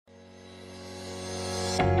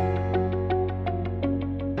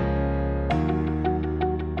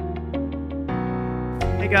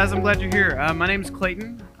Hey guys, I'm glad you're here. My name is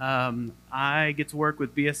Clayton. I get to work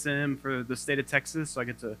with BSM for the state of Texas, so I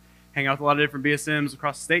get to hang out with a lot of different BSMs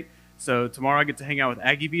across the state. So tomorrow I get to hang out with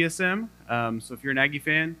Aggie BSM. So if you're an Aggie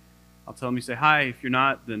fan, I'll tell them you say hi. If you're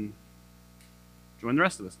not, then join the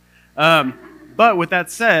rest of us. But with that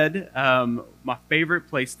said, my favorite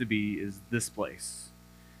place to be is this place.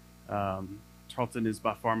 Charlton is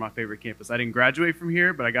by far my favorite campus. I didn't graduate from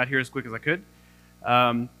here, but I got here as quick as I could.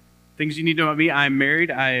 Things you need to know about me: I'm married.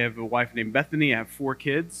 I have a wife named Bethany. I have 4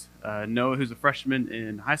 kids. Noah, who's a freshman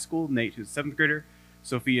in high school. Nate, who's a 7th grader.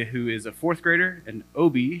 Sophia, who is a 4th grader. And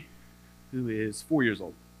Obi, who is 4 years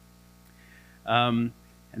old. And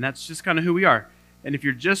that's just kind of who we are. And if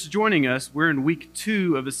you're just joining us, we're in week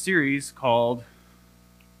 2 of a series called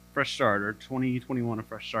Fresh Start, or 2021, A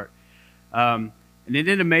Fresh Start. And it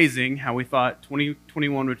did amazing how we thought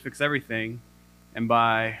 2021 would fix everything. And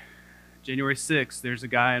by January 6th, there's a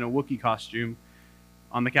guy in a Wookiee costume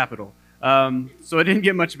on the Capitol. So it didn't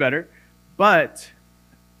get much better. But,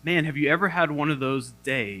 man, have you ever had one of those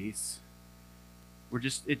days where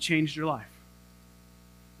just it changed your life?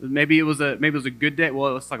 Maybe it was a good day.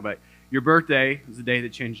 Well, let's talk about it. Your birthday is the day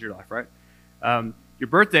that changed your life, right? Your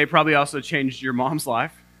birthday probably also changed your mom's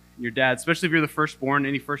life, your dad, especially if you're the firstborn.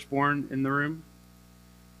 Any firstborn in the room?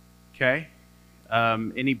 Okay.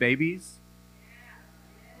 Any babies?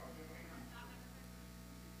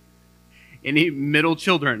 Any middle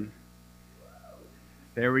children?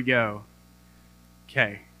 There we go.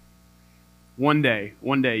 Okay. One day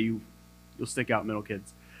you'll stick out, middle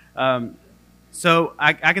kids. So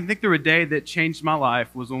I can think through a day that changed my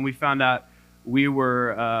life was when we found out we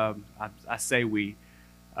were, I say we,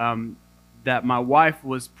 that my wife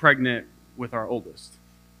was pregnant with our oldest.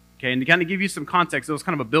 Okay, and to kind of give you some context, it was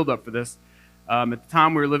kind of a build-up for this. At the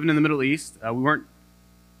time, we were living in the Middle East. We weren't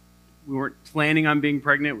planning on being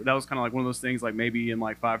pregnant. That was kind of like one of those things, like maybe in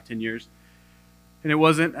like 5-10 years. And it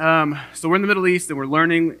wasn't. So we're in the Middle East, and we're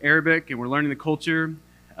learning Arabic, and we're learning the culture.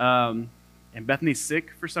 And Bethany's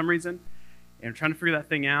sick for some reason. And we're trying to figure that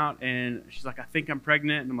thing out. And she's like, I think I'm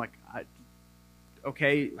pregnant. And I'm like,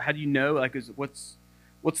 okay, how do you know? Like, what's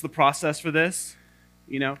the process for this?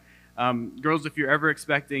 You know? Girls, if you're ever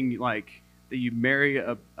expecting, like, that you marry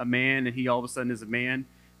a man and he all of a sudden is a man,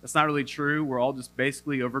 that's not really true. We're all just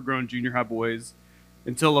basically overgrown junior high boys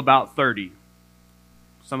until about 30.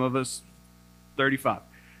 Some of us, 35.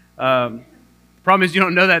 Problem is you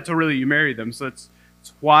don't know that until really you marry them. So it's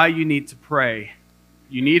why you need to pray.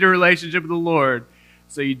 You need a relationship with the Lord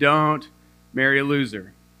so you don't marry a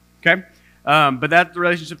loser. Okay? But that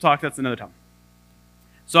relationship talk, that's another time.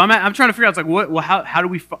 So I'm trying to figure out, it's like,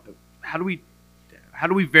 how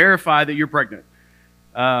do we verify that you're pregnant?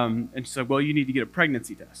 And she said, well, you need to get a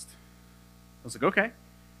pregnancy test. I was like, okay.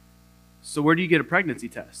 So where do you get a pregnancy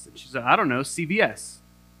test? And she said, I don't know, CVS.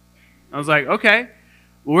 I was like, okay.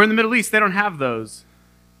 Well, we're in the Middle East. They don't have those.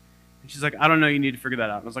 And she's like, I don't know. You need to figure that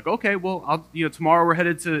out. And I was like, okay. Well, tomorrow we're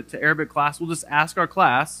headed to Arabic class. We'll just ask our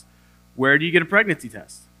class, where do you get a pregnancy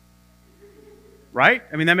test? Right?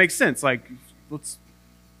 I mean, that makes sense. Like, let's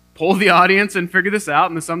poll the audience and figure this out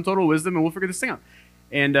in the sum total wisdom, and we'll figure this thing out.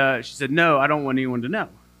 And she said, no, I don't want anyone to know.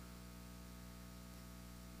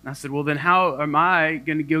 And I said, well, then how am I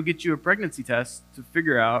going to go get you a pregnancy test to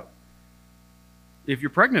figure out if you're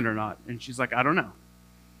pregnant or not? And she's like, I don't know.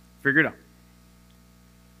 Figure it out.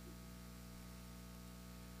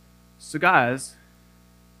 So guys,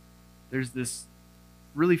 there's this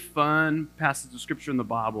really fun passage of scripture in the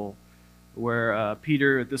Bible where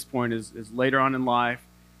Peter at this point is later on in life,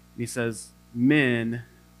 and he says, men,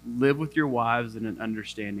 live with your wives in an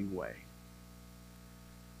understanding way.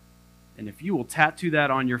 And if you will tattoo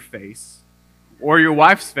that on your face or your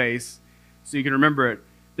wife's face so you can remember it,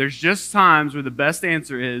 there's just times where the best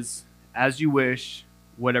answer is, as you wish,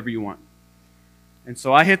 whatever you want. And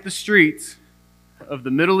so I hit the streets of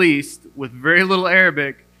the Middle East with very little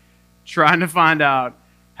Arabic, trying to find out,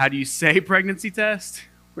 how do you say pregnancy test?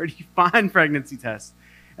 Where do you find pregnancy test?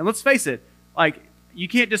 And let's face it, like, you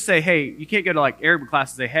can't just say, hey, you can't go to like Arabic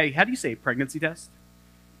class and say, hey, how do you say pregnancy test?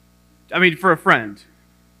 I mean, for a friend.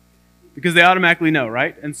 Because they automatically know,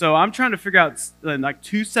 right? And so I'm trying to figure out, like,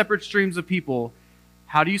 2 separate streams of people.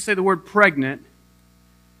 How do you say the word pregnant?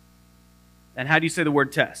 And how do you say the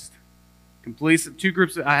word test? Complete 2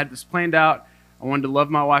 groups. I had this planned out. I wanted to love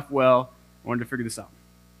my wife well. I wanted to figure this out.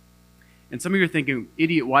 And some of you are thinking,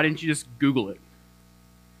 idiot, why didn't you just Google it?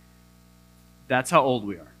 That's how old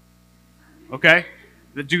we are. Okay?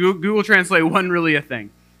 The Google Translate wasn't really a thing.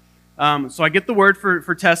 So I get the word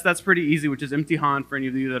for test. That's pretty easy, which is imtihan for any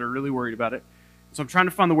of you that are really worried about it. So I'm trying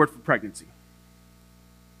to find the word for pregnancy.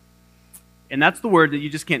 And that's the word that you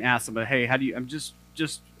just can't ask somebody, hey, how do you, I'm just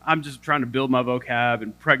trying to build my vocab,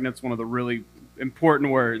 and pregnant's one of the really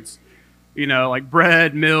important words. You know, like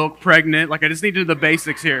bread, milk, pregnant. Like I just need to know the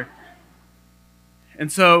basics here.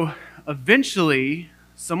 And so eventually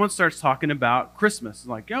someone starts talking about Christmas.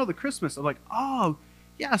 Like, oh, the Christmas. I'm like, oh,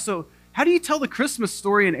 yeah, so how do you tell the Christmas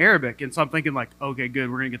story in Arabic? And so I'm thinking like, okay, good,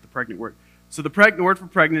 we're going to get the pregnant word. So the word for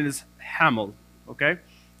pregnant is hamil, okay?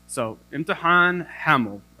 So imtihan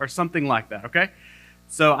hamil, or something like that, okay?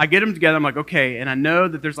 So I get them together. I'm like, okay, and I know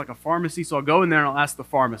that there's like a pharmacy, so I'll go in there and I'll ask the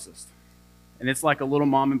pharmacist. And it's like a little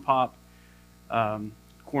mom and pop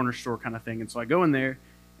corner store kind of thing. And so I go in there,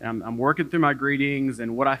 and I'm working through my greetings,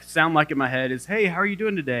 and what I sound like in my head is, hey, how are you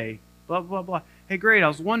doing today? Blah, blah, blah. Hey, great, I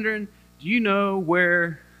was wondering, do you know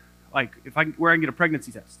where I can get a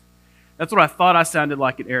pregnancy test? That's what I thought I sounded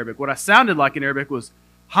like in Arabic. What I sounded like in Arabic was,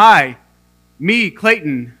 hi, me,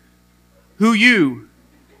 Clayton, who you,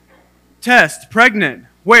 test, pregnant,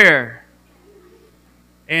 where?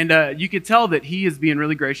 And you could tell that he is being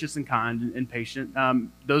really gracious and kind and patient.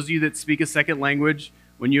 Those of you that speak a second language,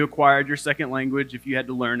 when you acquired your second language, if you had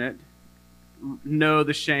to learn it, know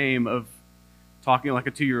the shame of talking like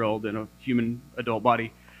a 2-year-old in a human adult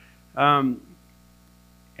body.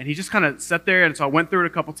 And he just kind of sat there, and so I went through it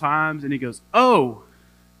a couple times, and he goes, oh,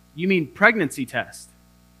 you mean pregnancy test?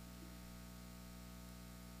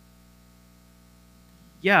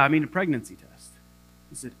 Yeah, I mean a pregnancy test.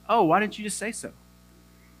 He said, oh, why didn't you just say so?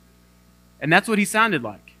 And that's what he sounded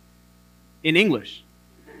like in English.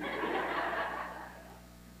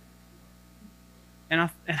 And I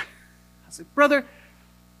said, brother,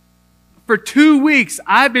 for 2 weeks,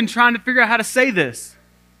 I've been trying to figure out how to say this.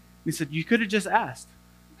 And he said, you could have just asked.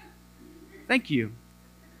 Thank you.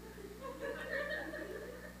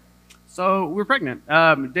 So we're pregnant.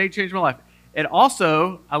 Day changed my life. And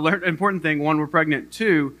also, I learned an important thing. One, we're pregnant.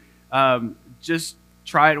 Two, just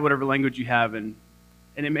try it in whatever language you have, and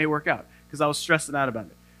it may work out, because I was stressing out about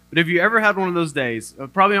it. But if you ever had one of those days,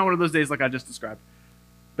 probably not one of those days like I just described,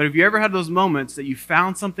 but if you ever had those moments that you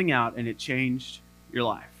found something out and it changed your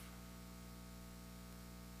life,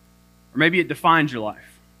 or maybe it defined your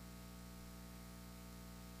life.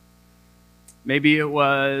 Maybe it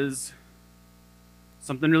was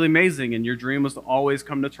something really amazing, and your dream was to always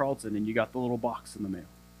come to Charlton, and you got the little box in the mail.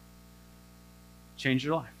 Changed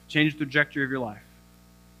your life. Changed the trajectory of your life.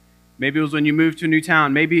 Maybe it was when you moved to a new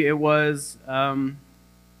town. Maybe it was,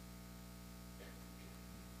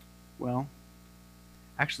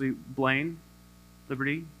 actually, Blaine,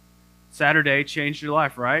 Liberty, Saturday changed your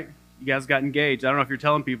life, right? You guys got engaged. I don't know if you're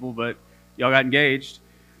telling people, but y'all got engaged.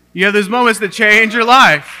 You have those moments that change your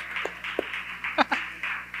life.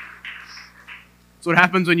 That's what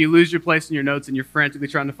happens when you lose your place in your notes and you're frantically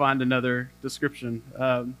trying to find another description,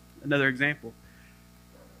 another example.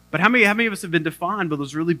 But how many of us have been defined by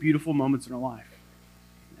those really beautiful moments in our life?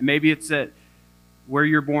 And maybe it's at where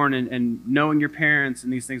you're born and knowing your parents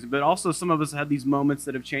and these things, but also some of us have these moments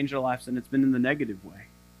that have changed our lives, and it's been in the negative way.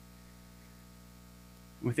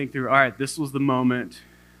 And we think through, all right, this was the moment.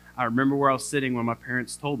 I remember where I was sitting when my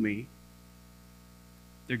parents told me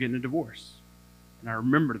they're getting a divorce. And I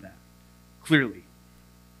remember that clearly.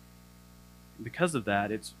 And because of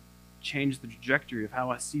that, it's changed the trajectory of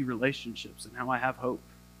how I see relationships and how I have hope.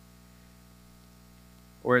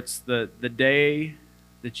 Or it's the day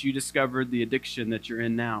that you discovered the addiction that you're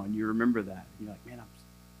in now, and you remember that. And you're like, man,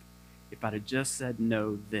 if I'd have just said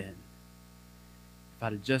no then, if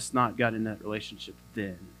I'd have just not got in that relationship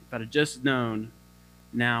then, if I'd have just known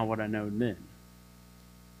now what I know then,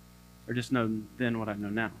 or just known then what I know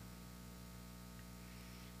now.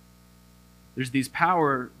 There's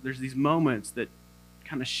these moments that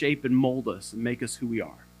kind of shape and mold us and make us who we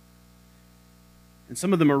are. And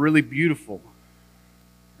some of them are really beautiful,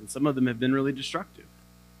 and some of them have been really destructive.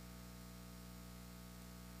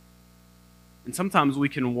 And sometimes we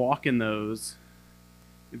can walk in those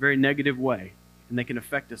in a very negative way, and they can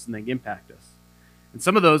affect us and they can impact us. And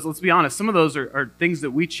some of those, let's be honest, some of those are things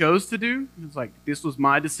that we chose to do. It's like, this was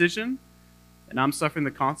my decision, and I'm suffering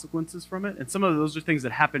the consequences from it. And some of those are things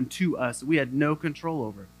that happened to us that we had no control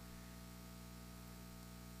over.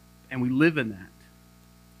 And we live in that.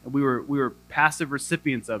 And we were passive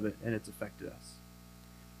recipients of it, and it's affected us.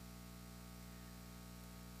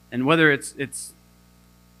 And whether it's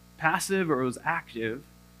passive or it was active,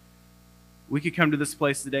 we could come to this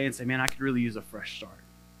place today and say, man, I could really use a fresh start.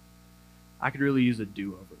 I could really use a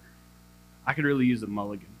do-over. I could really use a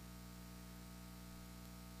mulligan.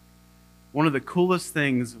 One of the coolest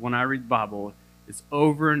things when I read the Bible is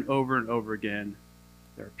over and over and over again,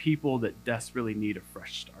 there are people that desperately need a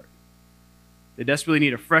fresh start. They desperately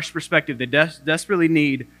need a fresh perspective. They desperately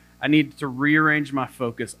need, I need to rearrange my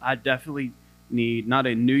focus. I definitely need not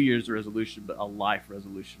a New Year's resolution, but a life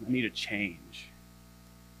resolution. I need a change.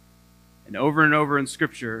 And over in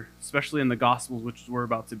Scripture, especially in the Gospels, which we're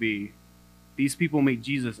about to be, these people meet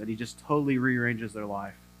Jesus, and he just totally rearranges their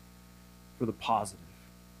life for the positive.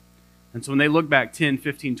 And so when they look back 10,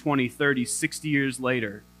 15, 20, 30, 60 years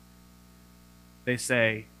later, they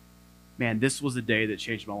say, man, this was the day that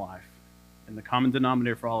changed my life. And the common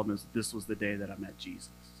denominator for all of them is this was the day that I met Jesus.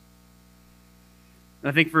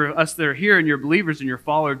 And I think for us that are here and you're believers and you're a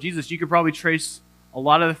follower of Jesus, you could probably trace a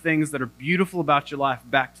lot of the things that are beautiful about your life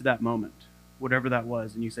back to that moment, whatever that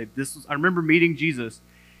was. And you say, I remember meeting Jesus,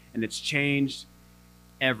 and it's changed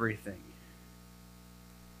everything.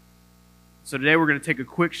 So today we're going to take a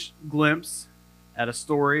quick glimpse at a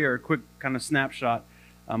story or a quick kind of snapshot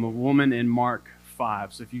of a woman in Mark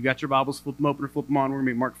 5. So if you've got your Bibles, flip them open or flip them on. We're going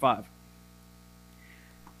to be Mark 5.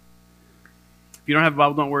 If you don't have a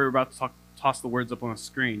Bible, don't worry. We're about to toss the words up on the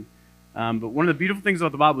screen. But one of the beautiful things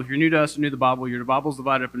about the Bible, if you're new to us or new to the Bible, your Bible is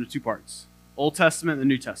divided up into two parts, Old Testament and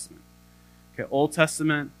the New Testament. Okay, Old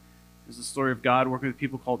Testament is the story of God working with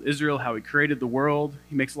people called Israel, how he created the world.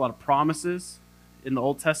 He makes a lot of promises in the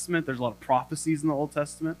Old Testament. There's a lot of prophecies in the Old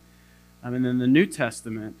Testament. And then the New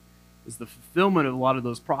Testament is the fulfillment of a lot of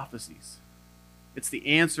those prophecies. It's the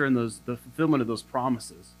answer and the fulfillment of those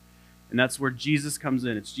promises. And that's where Jesus comes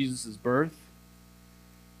in. It's Jesus' birth,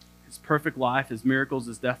 his perfect life, his miracles,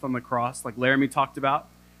 his death on the cross, like Laramie talked about.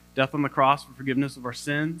 Death on the cross for forgiveness of our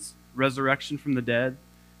sins, resurrection from the dead,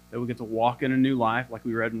 that we get to walk in a new life, like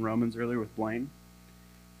we read in Romans earlier with Blaine.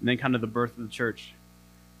 And then kind of the birth of the church.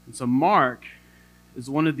 And so Mark is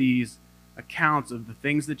one of these accounts of the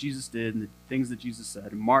things that Jesus did and the things that Jesus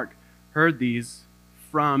said. And Mark heard these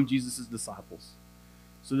from Jesus' disciples.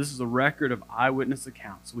 So this is a record of eyewitness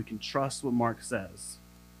accounts. So we can trust what Mark says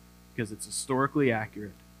because it's historically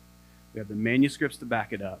accurate. We have the manuscripts to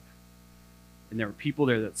back it up. And there were people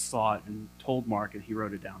there that saw it and told Mark, and he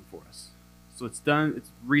wrote it down for us. So it's done.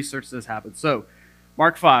 It's research that has happened. So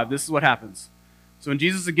Mark 5, this is what happens. So when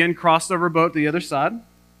Jesus again crossed over a boat to the other side,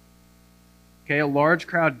 okay, a large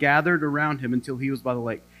crowd gathered around him until he was by the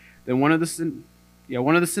lake. Then one of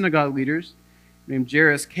the synagogue leaders named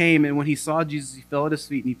Jairus came, and when he saw Jesus, he fell at his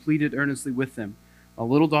feet and he pleaded earnestly with him. "My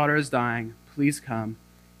little daughter is dying. Please come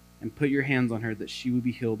and put your hands on her that she would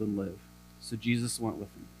be healed and live." So Jesus went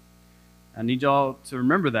with him. I need y'all to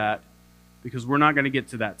remember that because we're not going to get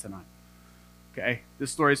to that tonight. Okay?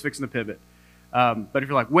 This story is fixing to pivot. But if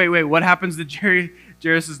you're like, wait, what happens to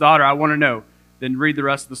Jairus' daughter? I want to know. Then read the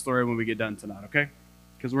rest of the story when we get done tonight, okay?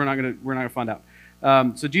 Because we're not gonna find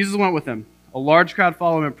out. So Jesus went with him. A large crowd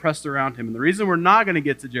followed him and pressed around him. And the reason we're not going to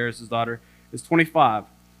get to Jairus' daughter is 25.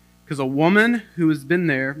 Because a woman who has been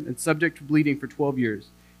there and subject to bleeding for 12 years,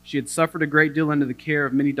 she had suffered a great deal under the care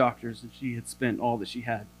of many doctors, and she had spent all that she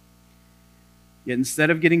had. Yet instead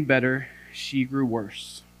of getting better, she grew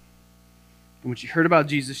worse. And when she heard about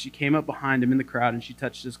Jesus, she came up behind him in the crowd and she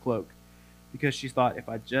touched his cloak, because she thought, if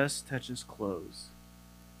I just touch his clothes,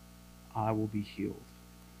 I will be healed.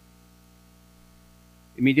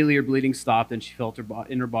 Immediately her bleeding stopped, and she felt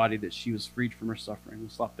in her body that she was freed from her suffering. We'll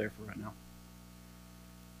stop there for right now.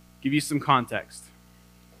 Give you some context.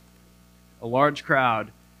 A large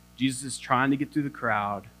crowd. Jesus is trying to get through the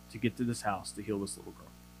crowd to get to this house to heal this little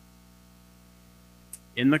girl.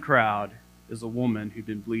 In the crowd is a woman who'd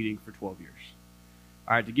been bleeding for 12 years.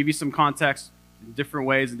 All right, to give you some context, in different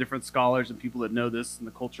ways and different scholars and people that know this and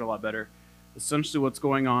the culture a lot better, essentially what's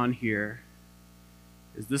going on here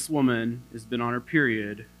is this woman has been on her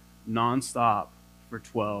period nonstop for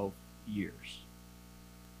 12 years.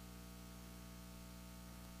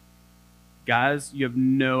 Guys, you have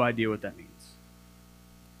no idea what that means.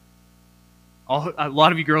 A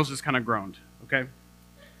lot of you girls just kind of groaned, okay?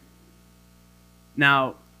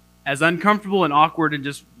 Now, as uncomfortable and awkward and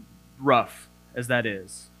just rough as that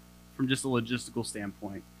is, from just a logistical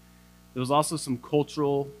standpoint, there was also some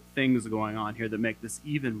cultural things going on here that make this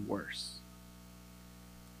even worse.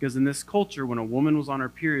 Because in this culture, when a woman was on her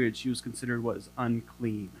period, she was considered what is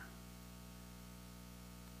unclean.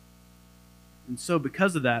 And so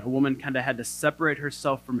because of that, a woman kind of had to separate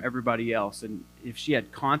herself from everybody else. And if she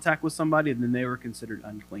had contact with somebody, then they were considered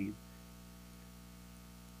unclean.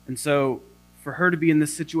 And so for her to be in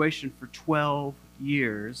this situation for 12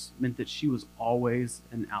 years meant that she was always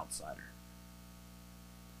an outsider.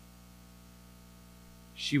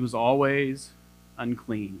 She was always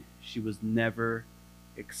unclean. She was never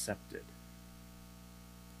accepted.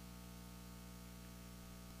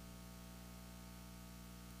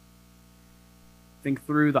 Think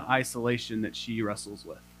through the isolation that she wrestles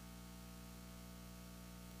with.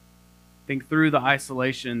 Think through the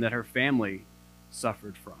isolation that her family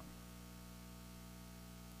suffered from.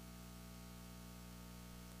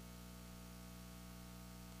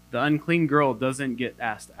 The unclean girl doesn't get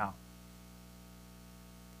asked out,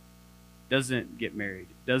 doesn't get married,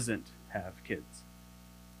 doesn't have kids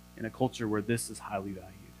in a culture where this is highly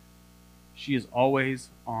valued. She is always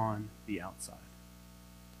on the outside.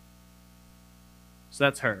 So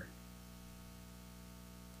that's her.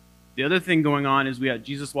 The other thing going on is we got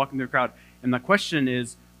Jesus walking through the crowd. And the question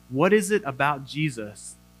is, what is it about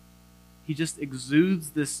Jesus? He just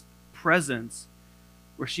exudes this presence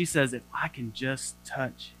where she says, if I can just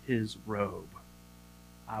touch his robe,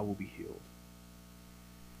 I will be healed.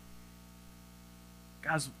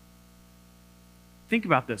 Guys, think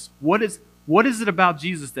about this. What is it about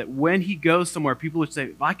Jesus that when he goes somewhere, people would say,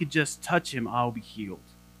 if I could just touch him, I'll be healed?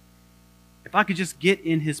 If I could just get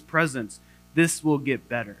in his presence, this will get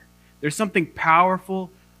better. There's something powerful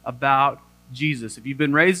about Jesus. If you've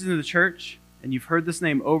been raised in the church and you've heard this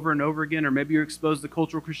name over and over again, or maybe you're exposed to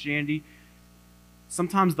cultural Christianity,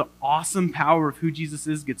 sometimes the awesome power of who Jesus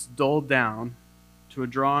is gets dulled down to a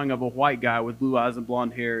drawing of a white guy with blue eyes and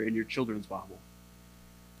blonde hair in your children's Bible.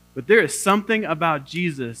 But there is something about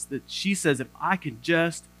Jesus that she says, if I could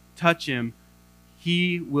just touch him,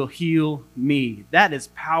 he will heal me. That is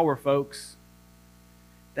power, folks.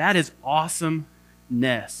 That is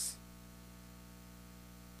awesomeness.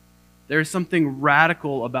 There is something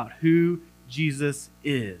radical about who Jesus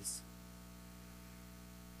is.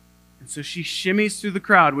 And so she shimmies through the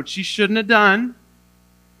crowd, which she shouldn't have done.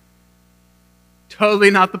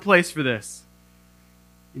 Totally not the place for this.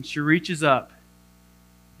 And she reaches up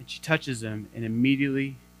and she touches him, and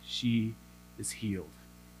immediately she is healed.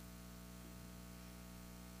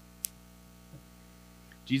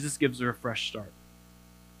 Jesus gives her a fresh start.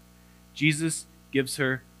 Jesus gives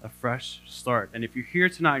her a fresh start. And if you're here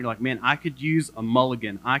tonight, you're like, man, I could use a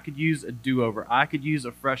mulligan. I could use a do-over. I could use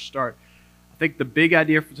a fresh start. I think the big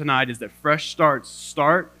idea for tonight is that fresh starts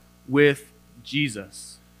start with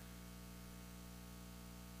Jesus.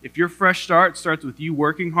 If your fresh start starts with you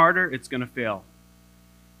working harder, it's going to fail.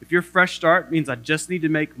 If your fresh start means I just need to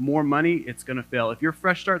make more money, it's going to fail. If your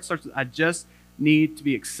fresh start starts with I just need to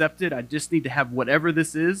be accepted, I just need to have whatever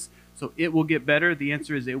this is, so it will get better, the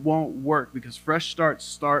answer is it won't work, because fresh starts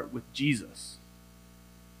start with Jesus.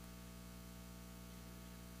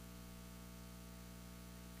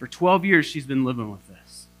 For 12 years, she's been living with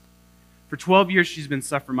this. For 12 years, she's been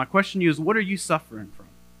suffering. My question to you is, what are you suffering from?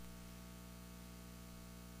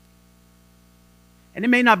 And it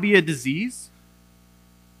may not be a disease.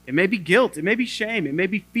 It may be guilt. It may be shame. It may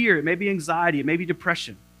be fear. It may be anxiety. It may be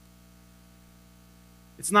depression.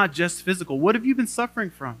 It's not just physical. What have you been suffering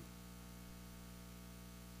from?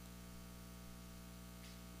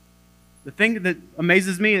 The thing that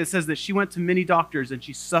amazes me, it says that she went to many doctors and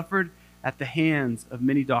she suffered at the hands of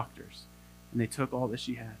many doctors, and they took all that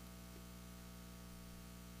she had.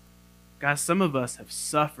 Guys, some of us have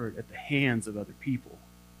suffered at the hands of other people,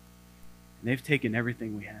 and they've taken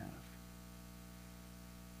everything we have.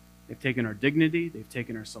 They've taken our dignity. They've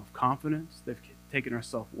taken our self-confidence. They've taken our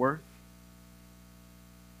self-worth.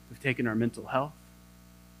 They've taken our mental health.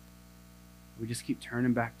 We just keep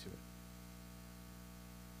turning back to it.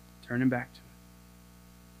 Turning back to it.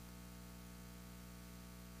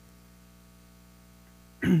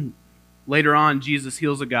 Later on, Jesus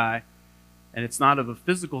heals a guy, and it's not of a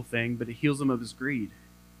physical thing, but it heals him of his greed.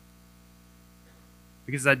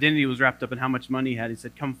 Because his identity was wrapped up in how much money he had. He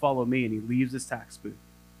said, come follow me, and he leaves his tax booth.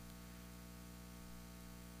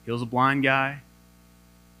 Heals a blind guy.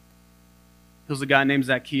 Heals a guy named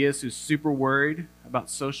Zacchaeus who's super worried about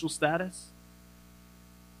social status.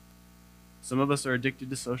 Some of us are addicted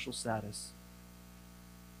to social status.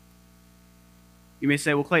 You may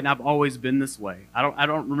say, well, Clayton, I've always been this way. I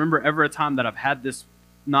don't remember ever a time that I've had this,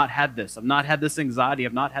 not had this. I've not had this anxiety.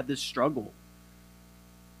 I've not had this struggle.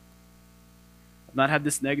 I've not had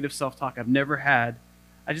this negative self-talk.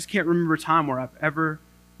 I just can't remember a time where I've ever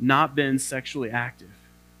not been sexually active.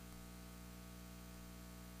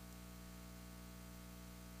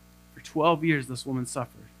 For 12 years, this woman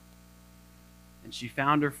suffered. And she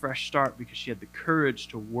found her fresh start because she had the courage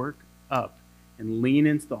to work up and lean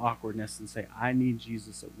into the awkwardness and say, I need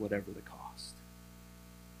Jesus at whatever the cost.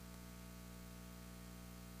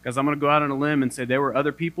 Because I'm going to go out on a limb and say there were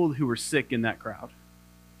other people who were sick in that crowd.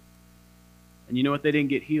 And you know what? They didn't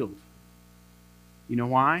get healed. You know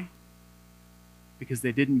why? Because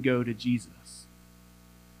they didn't go to Jesus.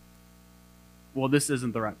 Well, this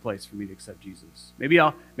isn't the right place for me to accept Jesus. Maybe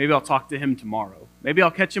I'll talk to him tomorrow. Maybe I'll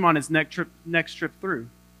catch him on his next trip through.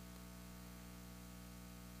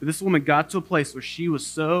 But this woman got to a place where she was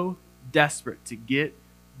so desperate to get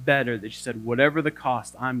better that she said, whatever the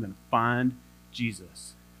cost, I'm going to find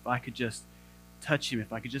Jesus. If I could just touch him,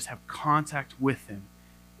 if I could just have contact with him,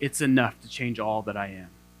 it's enough to change all that I am.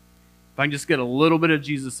 If I can just get a little bit of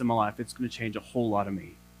Jesus in my life, it's going to change a whole lot of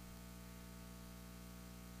me.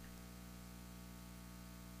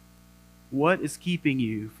 What is keeping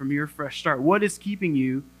you from your fresh start? What is keeping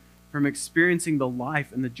you from experiencing the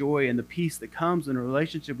life and the joy and the peace that comes in a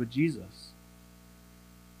relationship with Jesus?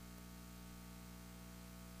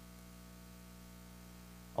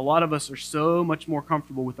 A lot of us are so much more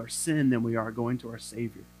comfortable with our sin than we are going to our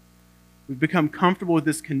Savior. We've become comfortable with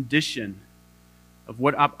this condition of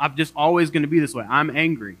what I'm just always going to be this way. I'm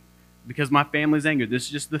angry because my family's angry. This is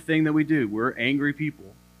just the thing that we do. We're angry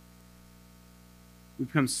people. We've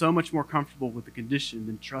become so much more comfortable with the condition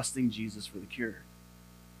than trusting Jesus for the cure.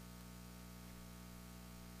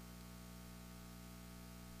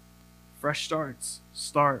 Fresh starts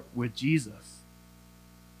start with Jesus.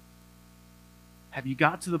 Have you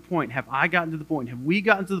got to the point? Have I gotten to the point? Have we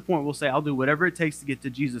gotten to the point we'll say, I'll do whatever it takes to get to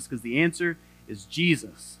Jesus? Because the answer is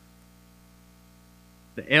Jesus.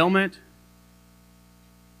 The ailment,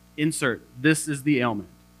 insert, this is the ailment.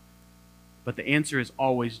 But the answer is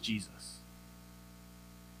always Jesus.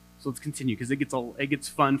 So let's continue because it gets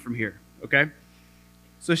fun from here, okay?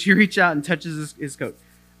 So she reaches out and touches his coat.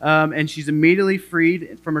 And she's immediately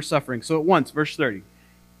freed from her suffering. So at once, verse 30.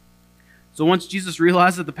 So once Jesus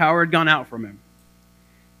realized that the power had gone out from him,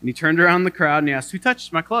 and he turned around the crowd and he asked, who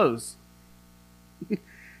touched my clothes?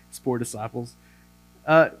 His poor disciples.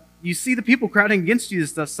 You see the people crowding against you,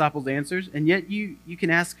 the disciples answers, and yet you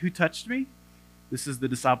can ask, who touched me? This is the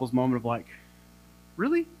disciples' moment of like,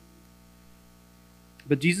 really?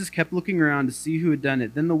 But Jesus kept looking around to see who had done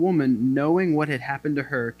it. Then the woman, knowing what had happened to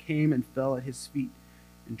her, came and fell at his feet,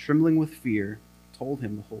 and trembling with fear, told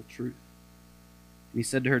him the whole truth. And he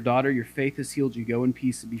said to her, daughter, your faith has healed you. Go in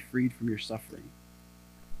peace and be freed from your suffering.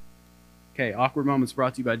 Okay, awkward moments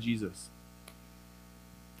brought to you by Jesus.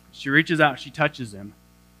 She reaches out, she touches him.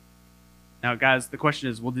 Now, guys, the question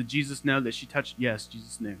is, well, did Jesus know that she touched? Yes,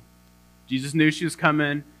 Jesus knew. Jesus knew she was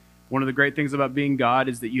coming. One of the great things about being God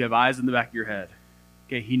is that you have eyes in the back of your head.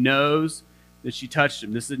 Okay, he knows that she touched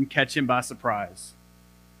him. This didn't catch him by surprise.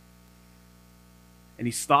 And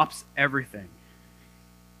he stops everything.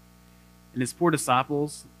 And his poor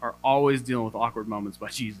disciples are always dealing with awkward moments by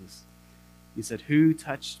Jesus. He said, who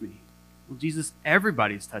touched me? Well, Jesus,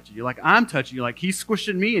 everybody's touching you. Like, I'm touching you. Like, he's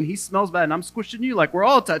squishing me and he smells bad and I'm squishing you. Like, we're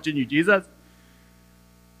all touching you, Jesus.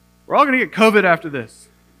 We're all going to get COVID after this.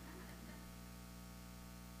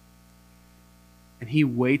 And he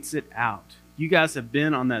waits it out. You guys have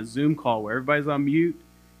been on that Zoom call where everybody's on mute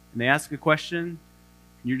and they ask a question and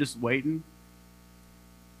you're just waiting.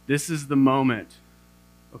 This is the moment,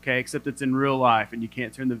 okay, except it's in real life and you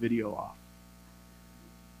can't turn the video off.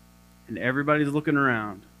 And everybody's looking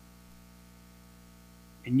around.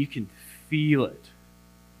 And you can feel it.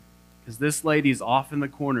 Because this lady's off in the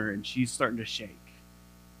corner and she's starting to shake.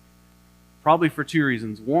 Probably for two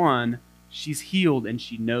reasons. One, she's healed and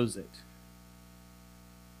she knows it.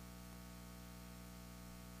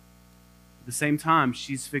 At the same time,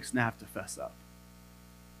 she's fixing to have to fess up.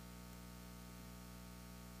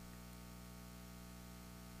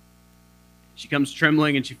 She comes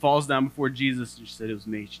trembling and she falls down before Jesus and she said, it was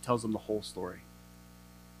me. She tells him the whole story.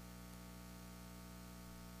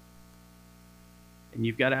 And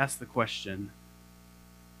you've got to ask the question,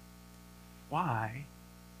 why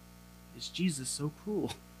is Jesus so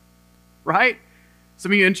cruel? Right?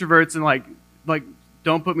 Some of you introverts and like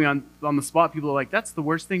don't put me on the spot. People are like, that's the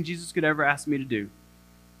worst thing Jesus could ever ask me to do.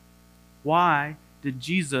 Why did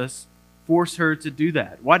Jesus force her to do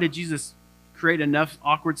that? Why did Jesus create enough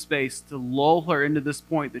awkward space to lull her into this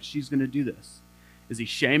point that she's going to do this? Is he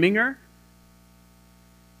shaming her?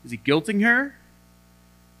 Is he guilting her?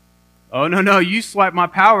 Oh, no, you swipe my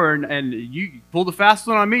power and you pull the fast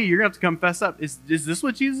one on me. You're going to have to come fess up. Is this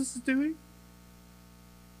what Jesus is doing?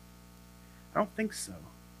 I don't think so.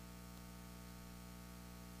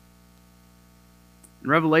 In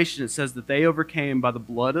Revelation, it says that they overcame by the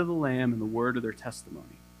blood of the Lamb and the word of their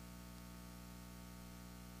testimony.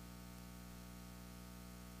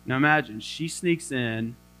 Now imagine, she sneaks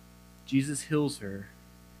in, Jesus heals her,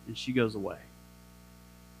 and she goes away.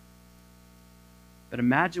 But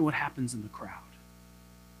imagine what happens in the crowd.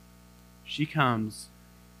 She comes,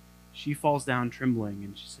 she falls down trembling,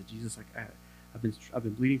 and she said, Jesus, I've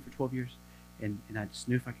been bleeding for 12 years, and I just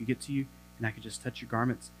knew if I could get to you, and I could just touch your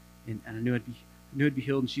garments, and I knew I'd be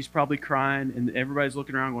healed. And she's probably crying, and everybody's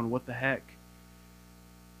looking around going, what the heck?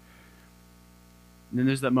 And then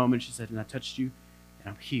there's that moment she said, and I touched you,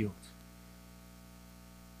 and I'm healed.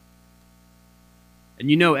 And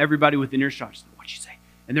you know everybody within earshot is like, what'd she say?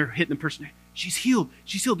 And they're hitting the person, she's healed,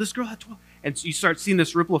 this girl had 12. And so you start seeing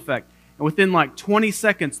this ripple effect. And within like 20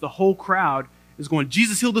 seconds, the whole crowd is going,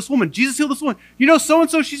 Jesus healed this woman, Jesus healed this woman. You know,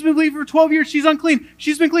 so-and-so, she's been believing for 12 years, she's unclean,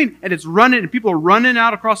 she's been clean. And it's running, and people are running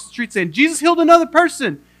out across the street saying, Jesus healed another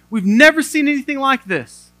person. We've never seen anything like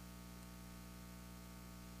this.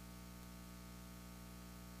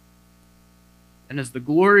 And as the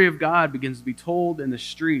glory of God begins to be told in the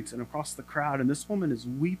streets and across the crowd, and this woman is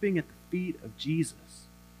weeping at the feet of Jesus.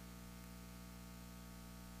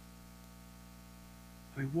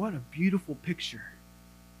 I mean, what a beautiful picture.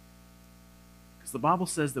 Because the Bible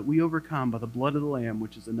says that we overcome by the blood of the Lamb,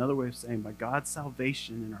 which is another way of saying by God's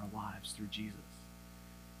salvation in our lives through Jesus.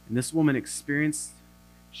 And this woman experienced,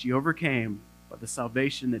 she overcame by the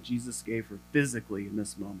salvation that Jesus gave her physically in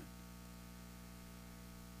this moment.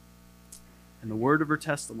 And the word of her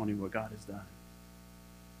testimony, what God has done.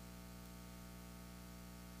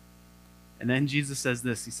 And then Jesus says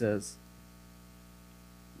this, he says,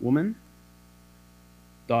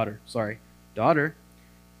 daughter,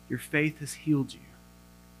 your faith has healed you.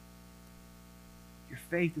 Your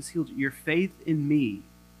faith has healed you. Your faith in me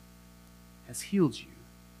has healed you.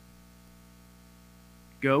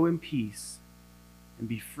 Go in peace and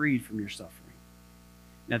be freed from your suffering.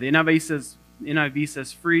 Now the NIV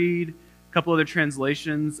says freed. A couple other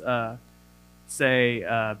translations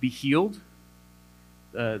say be healed.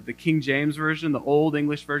 The King James Version, the Old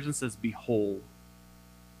English Version says be whole.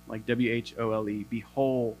 Like W-H-O-L-E. Be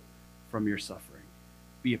whole from your suffering.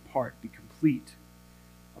 Be apart, be complete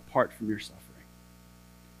apart from your suffering.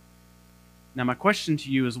 Now my question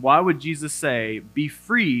to you is, why would Jesus say be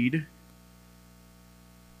freed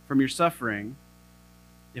from your suffering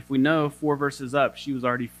if we know 4 verses up she was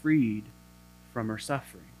already freed from her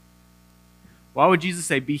suffering? Why would Jesus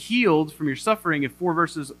say, be healed from your suffering if 4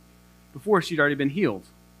 verses before she'd already been healed?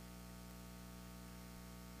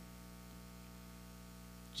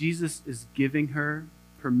 Jesus is giving her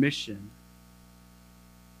permission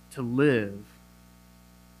to live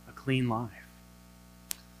a clean life.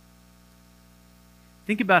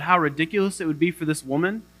 Think about how ridiculous it would be for this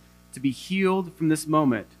woman to be healed from this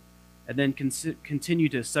moment and then continue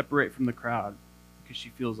to separate from the crowd because she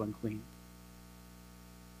feels unclean.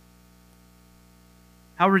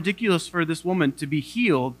 How ridiculous for this woman to be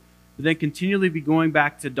healed, but then continually be going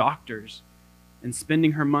back to doctors and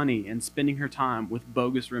spending her money and spending her time with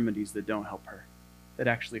bogus remedies that don't help her, that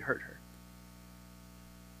actually hurt her.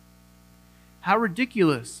 How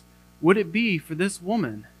ridiculous would it be for this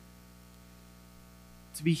woman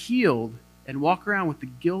to be healed and walk around with the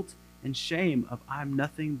guilt and shame of, I'm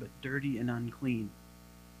nothing but dirty and unclean?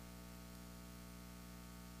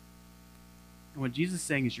 And what Jesus is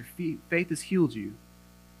saying is, your faith has healed you,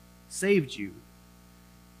 saved you.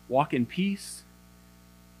 Walk in peace,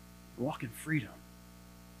 walk in freedom.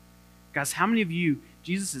 Guys, how many of you,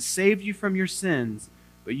 Jesus has saved you from your sins,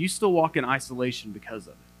 but you still walk in isolation because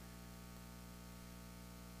of it?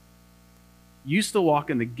 You still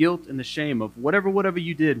walk in the guilt and the shame of whatever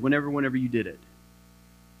you did, whenever you did it.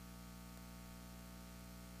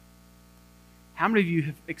 How many of you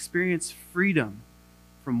have experienced freedom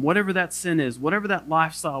from whatever that sin is, whatever that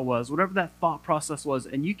lifestyle was, whatever that thought process was,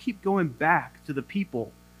 and you keep going back to the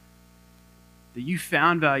people that you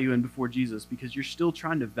found value in before Jesus because you're still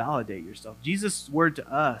trying to validate yourself? Jesus' word to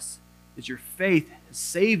us is, your faith has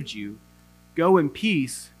saved you. Go in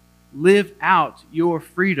peace. Live out your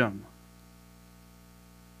freedom.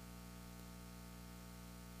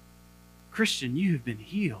 Christian, you have been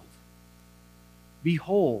healed. Be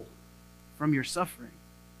whole from your suffering.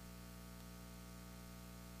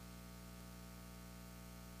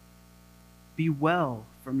 Be well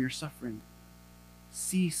from your suffering.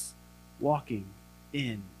 Cease walking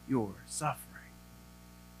in your suffering.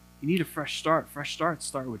 You need a fresh start. Fresh starts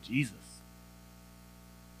start with Jesus.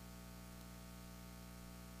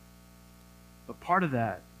 But part of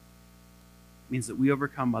that means that we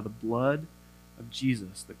overcome by the blood of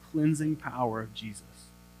Jesus, the cleansing power of Jesus,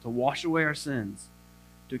 to wash away our sins,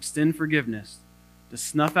 to extend forgiveness, to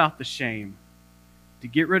snuff out the shame, to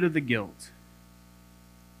get rid of the guilt,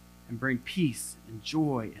 and bring peace and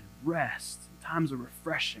joy and rest, and times of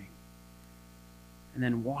refreshing, and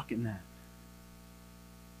then walk in that.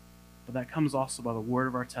 But that comes also by the word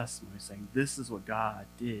of our testimony, saying, this is what God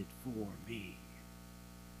did for me.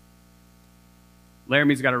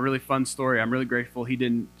 Laramie's got a really fun story. I'm really grateful he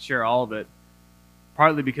didn't share all of it,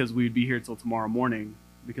 partly because we would be here till tomorrow morning,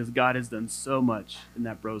 because God has done so much in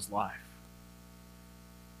that bro's life.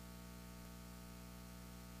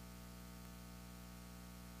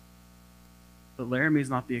 But Laramie's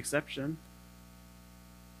not the exception.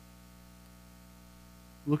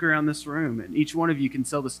 Look around this room, and each one of you can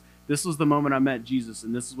tell this. This was the moment I met Jesus,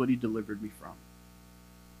 and this is what he delivered me from.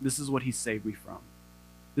 This is what he saved me from.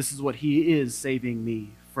 This is what he is saving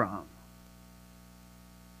me from.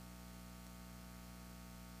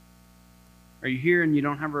 Are you here and you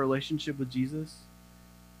don't have a relationship with Jesus?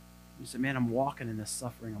 You say, man, I'm walking in this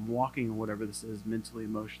suffering. I'm walking in whatever this is, mentally,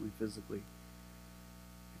 emotionally, physically.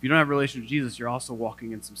 If you don't have a relationship with Jesus, you're also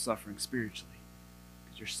walking in some suffering spiritually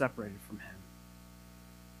because you're separated from him.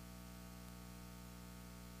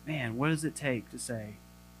 Man, what does it take to say,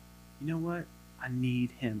 you know what? I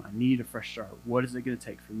need him. I need a fresh start. What is it going to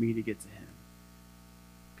take for me to get to him?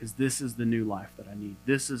 Because this is the new life that I need.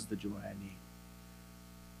 This is the joy I need.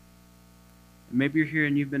 And maybe you're here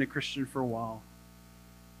and you've been a Christian for a while.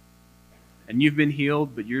 And you've been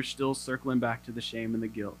healed, but you're still circling back to the shame and the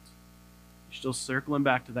guilt. You're still circling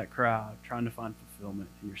back to that crowd, trying to find fulfillment,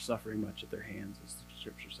 and you're suffering much at their hands, as the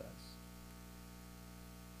Scripture says.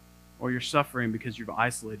 Or you're suffering because you've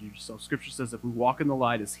isolated yourself. Scripture says if we walk in the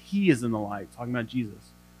light as he is in the light, talking about Jesus,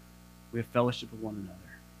 we have fellowship with one another.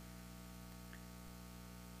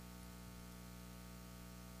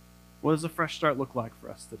 What does a fresh start look like for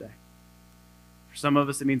us today? For some of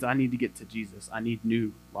us, it means I need to get to Jesus. I need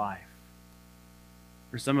new life.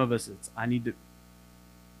 For some of us, it's I need to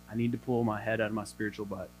pull my head out of my spiritual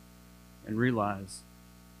butt and realize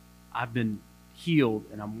I've been healed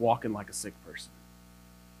and I'm walking like a sick person.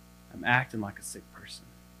 I'm acting like a sick person.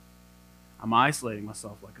 I'm isolating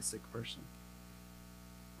myself like a sick person.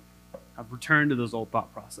 I've returned to those old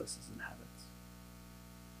thought processes and habits.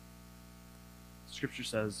 Scripture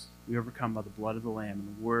says we overcome by the blood of the Lamb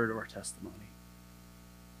and the word of our testimony.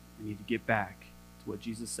 We need to get back to what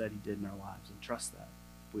Jesus said he did in our lives and trust that.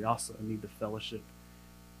 We also need the fellowship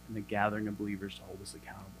and the gathering of believers to hold us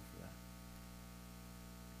accountable for that.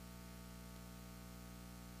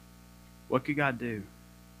 What could God do?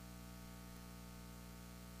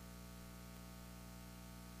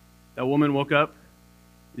 That woman woke up,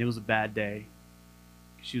 and it was a bad day.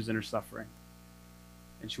 She was in her suffering.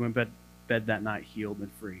 And she went to bed that night healed and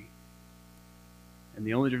free. And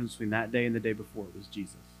the only difference between that day and the day before was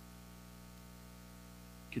Jesus.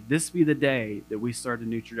 Could this be the day that we start a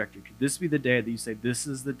new trajectory? Could this be the day that you say, this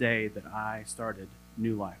is the day that I started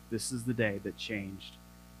new life? This is the day that changed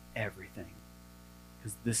everything.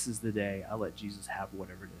 Because this is the day I let Jesus have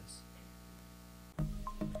whatever it is.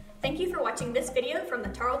 Thank you for watching this video from the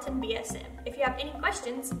Tarleton BSM. If you have any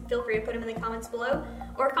questions, feel free to put them in the comments below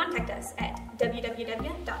or contact us at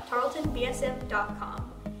www.tarletonbsm.com.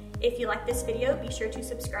 If you like this video, be sure to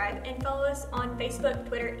subscribe and follow us on Facebook,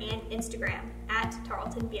 Twitter, and Instagram at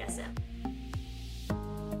Tarleton BSM.